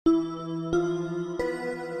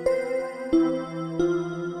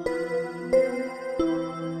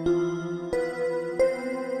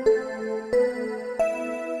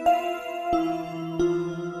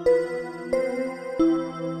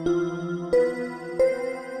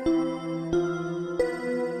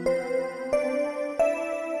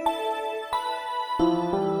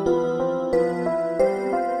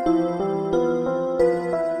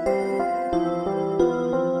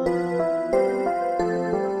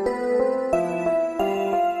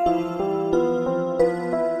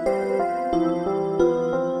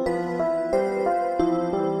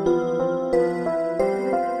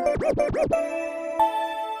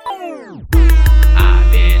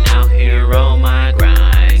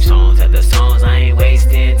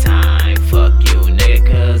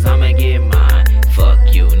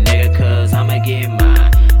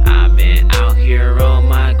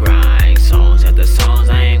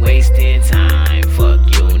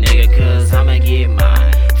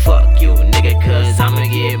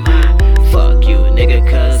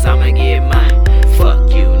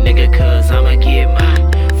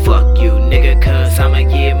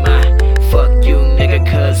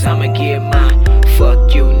I'ma get mine.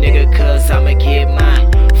 Fuck you, nigga, cause I'ma get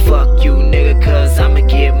mine. Fuck you, nigga, cause I'ma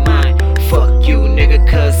get mine. Fuck you, nigga,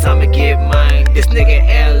 cause I'ma get mine. This nigga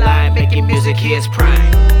L.I. making music his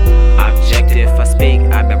prime. Objective, I speak,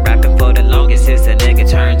 I've been rapping for the longest since a nigga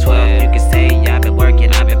turned 12. You can say I've been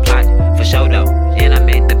working, I've been plotting, for sure though. And I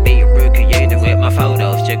made the beat real creative with my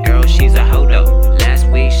photos. Your girl, she's a hoe though. Last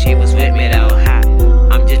week she was with me though, hot.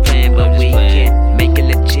 I'm just playing, but we can make it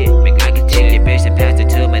legit. I can take your bitch and pass it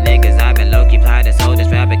to my niggas. I've been low-key plotting, so this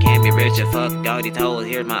rapper can't be rich. And fuck all these hoes,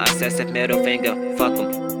 here's my obsessive middle finger. Fuck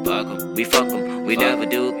 'em, we fuck 'em, we never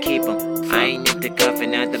do keep 'em. I ain't into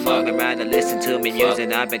cuffing at the moment, rather listen to me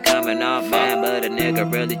music. I've been coming off mad, but a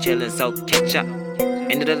nigga really chillin', so catch up.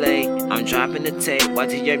 End of the lay, I'm dropping the tape,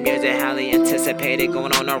 watching your music, highly anticipated,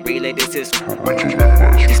 going on a relay. This is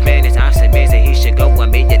Spanish, I'm saying basic, he should go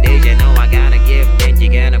and be your DJ. No, I gotta give, thank you,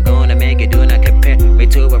 God, I'm gonna make it, do not compare me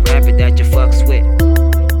to a rapper that you fucks with.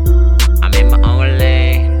 I'm in my own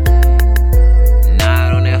lane,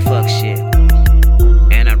 not on that fuck shit.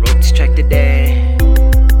 And I wrote this track today,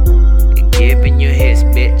 giving you hits,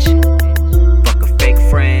 bitch. Fuck a fake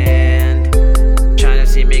friend, tryna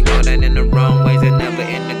see me go down in the wrong ways and never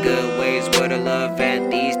in the good ways. Where the love at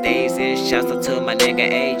these days? And shouts out to my nigga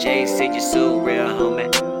AJ. See you soon, real homie.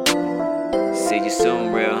 See you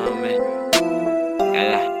soon, real homie.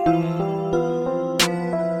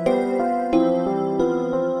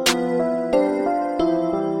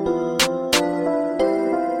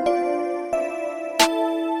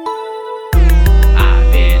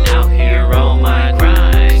 I've been out here on my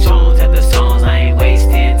grind. Songs after songs, I ain't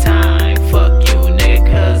wasting time. Fuck you, nigga,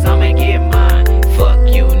 cause I'ma get mine.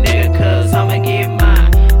 Fuck you, nigga, cause I'ma get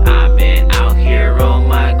mine. I've been out here on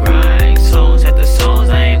my grind. Songs after songs,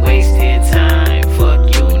 I ain't wasting time.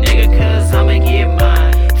 Fuck you, nigga, cause I'ma get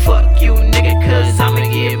mine. Fuck you, nigga, cause I'ma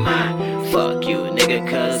get mine. Fuck you, nigga,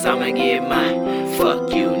 cause I'ma get mine.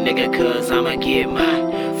 Fuck you, nigga, cause I'ma get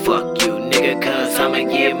mine. Fuck you, nigga, cause I'ma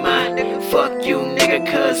get mine. Fuck you, nigga,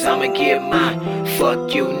 cause I'ma get mine.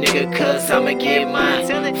 Fuck you, nigga, cause I'ma get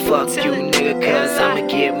mine. Fuck you, nigga, cause I'ma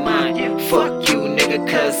get mine. Fuck you, nigga,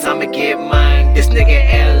 cause I'ma get mine. This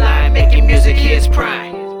nigga L.I. making music his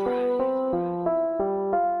prime.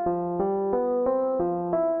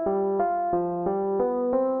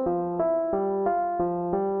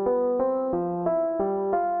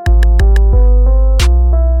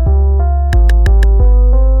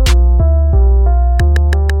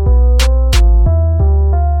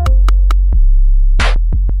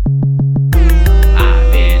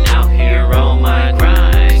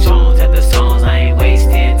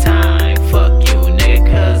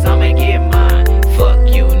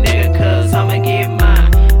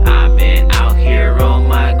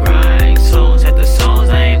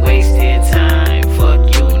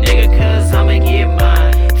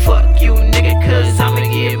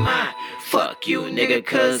 Fuck you, nigga,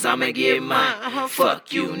 cause I'ma get mine.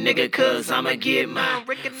 Fuck you, nigga, cause I'ma get mine.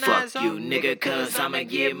 Fuck you, nigga, cause I'ma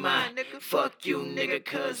get mine. Fuck you, nigga,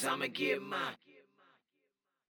 cause I'ma get mine.